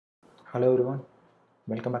Hello everyone,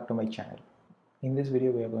 welcome back to my channel. In this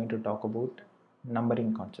video we are going to talk about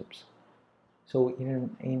numbering concepts. So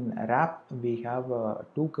in RAP we have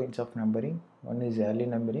two kinds of numbering. One is early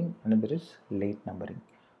numbering, another is late numbering.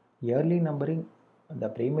 Early numbering, the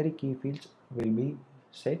primary key fields will be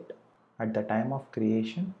set at the time of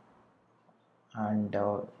creation, and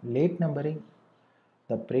late numbering,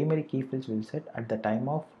 the primary key fields will set at the time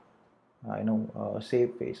of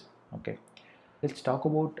save phase. Okay, let's talk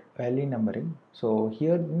about early numbering. So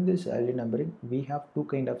here in this early numbering we have two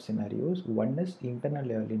kind of scenarios. One is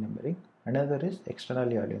internal early numbering, another is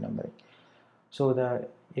external early numbering. So the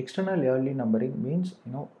external early numbering means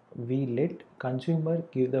we let consumer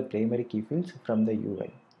give the primary key fields from the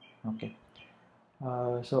UI. Okay,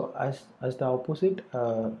 so as the opposite,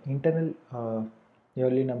 internal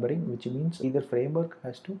early numbering, which means either framework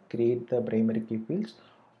has to create the primary key fields,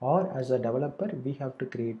 or as a developer we have to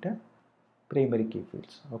create a primary key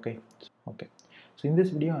fields. Okay, so in this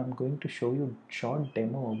video I'm going to show you short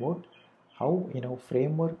demo about how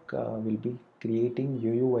framework will be creating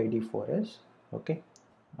UUID for us. Okay,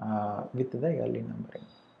 with the early numbering.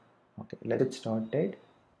 Okay, let's get started.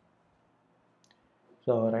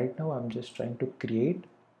 So right now I'm just trying to create.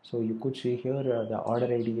 So you could see here the order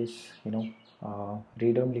ID is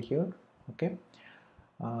read only here. Okay,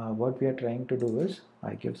 what we are trying to do is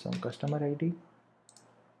I give some customer ID,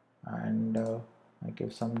 and I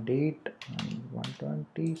give some date and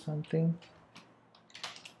 120 something.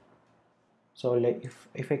 So like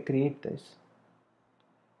if I create this,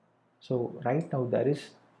 so right now there is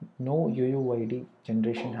no UUID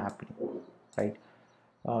generation happening, right?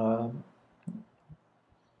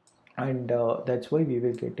 And that's why we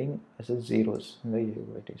were getting as a zeros in the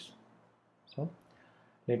UUIDs. So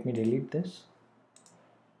let me delete this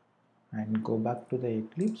and go back to the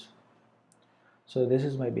Eclipse. So this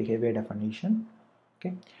is my behavior definition.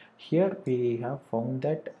 Okay, here we have found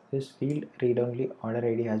that this field read only order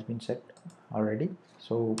ID has been set already.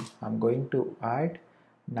 So I'm going to add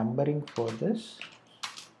numbering for this.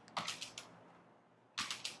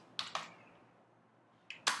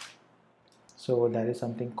 So there is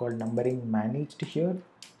something called numbering managed here.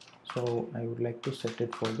 So I would like to set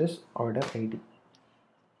it for this order ID.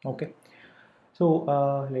 Okay,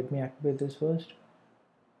 so let me activate this first.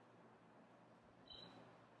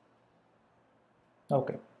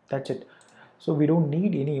 Okay, that's it. So we don't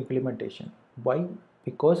need any implementation. Why?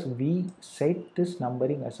 Because we set this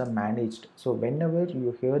numbering as a managed. So whenever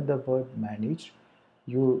you hear the word managed,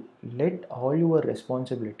 you let all your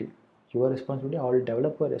responsibility, all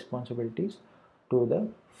developer responsibilities to the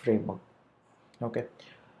framework. Okay,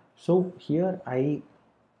 so here I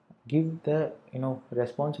give the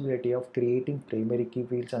responsibility of creating primary key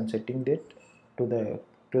fields and setting it to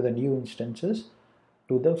the new instances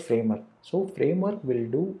to the framework. So framework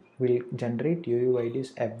will generate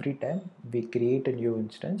UUIDs every time we create a new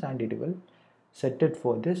instance, and it will set it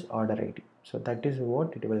for this order ID. So that is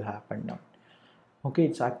what it will happen now. Okay,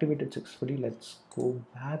 it's activated successfully. Let's go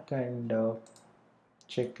back and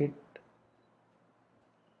check it.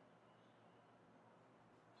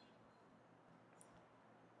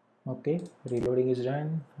 Okay, reloading is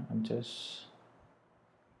done. I'm just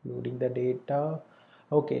loading the data.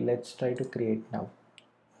 Okay, let's try to create now.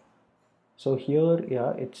 So here,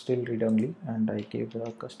 yeah, it's still read only, and I gave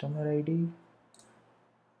the customer ID,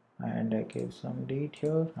 and I gave some date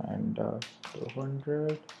here, and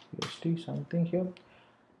 200 USD something here.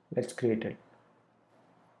 Let's create it.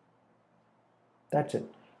 That's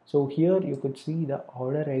it. So here you could see the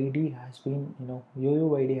order ID has been,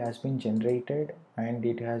 UUID has been generated, and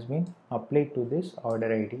it has been applied to this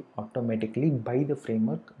order ID automatically by the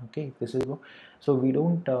framework. Okay, this is so we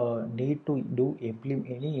don't need to do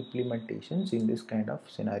any implementations in this kind of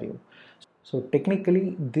scenario. So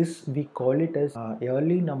technically this we call it as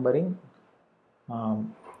early numbering,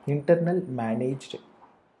 internal managed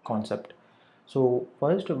concept. So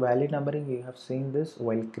first, valid numbering, we have seen this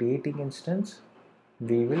while creating instance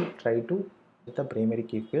we will try to get the primary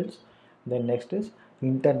key fields. Then next is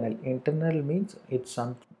internal means it's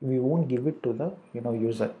something we won't give it to the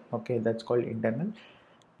user. Okay, that's called internal.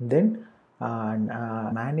 Then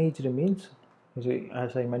managed means,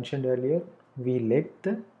 as I mentioned earlier, we let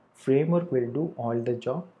the framework will do all the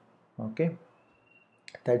job. Okay,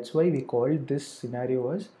 that's why we call this scenario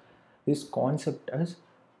as this concept as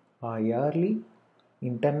yearly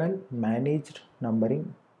internal managed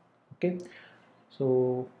numbering. Okay,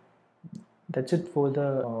 so that's it for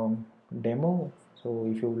the demo. So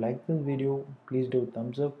if you like this video, please do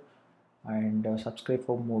thumbs up and subscribe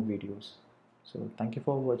for more videos. So thank you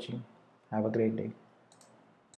for watching. Have a great day.